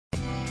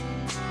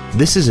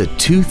This is a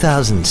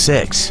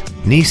 2006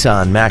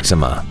 Nissan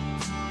Maxima.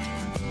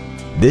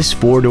 This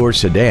four-door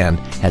sedan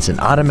has an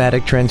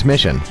automatic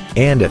transmission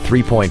and a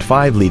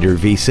 3.5-liter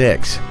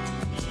V6.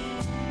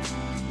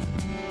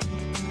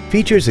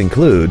 Features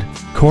include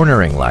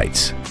cornering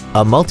lights,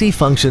 a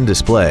multi-function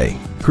display,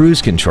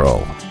 cruise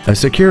control, a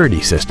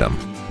security system,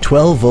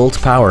 12-volt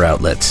power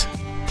outlets,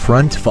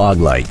 front fog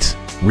lights,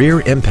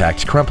 rear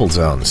impact crumple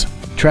zones,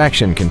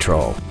 traction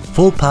control,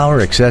 full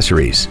power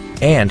accessories,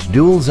 and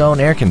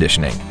dual-zone air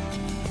conditioning.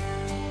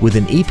 With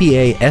an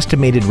EPA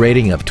estimated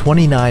rating of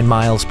 29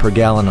 miles per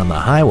gallon on the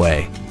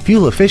highway,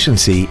 fuel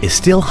efficiency is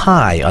still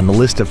high on the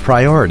list of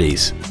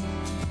priorities.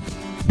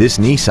 This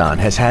Nissan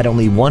has had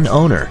only one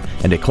owner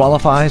and it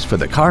qualifies for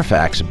the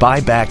Carfax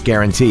buyback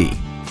guarantee.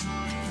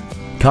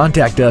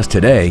 Contact us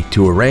today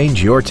to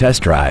arrange your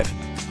test drive.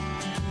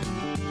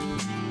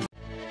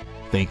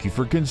 Thank you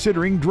for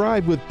considering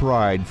Drive with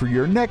Pride for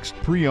your next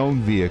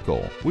pre-owned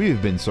vehicle. We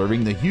have been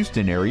serving the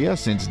Houston area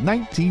since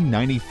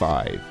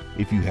 1995.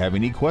 If you have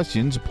any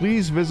questions,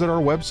 please visit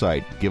our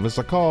website, give us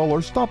a call,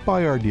 or stop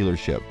by our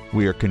dealership.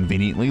 We are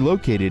conveniently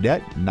located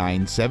at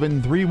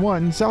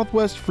 9731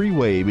 Southwest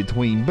Freeway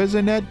between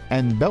Bissonnet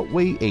and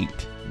Beltway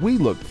 8. We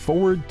look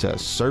forward to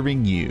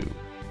serving you.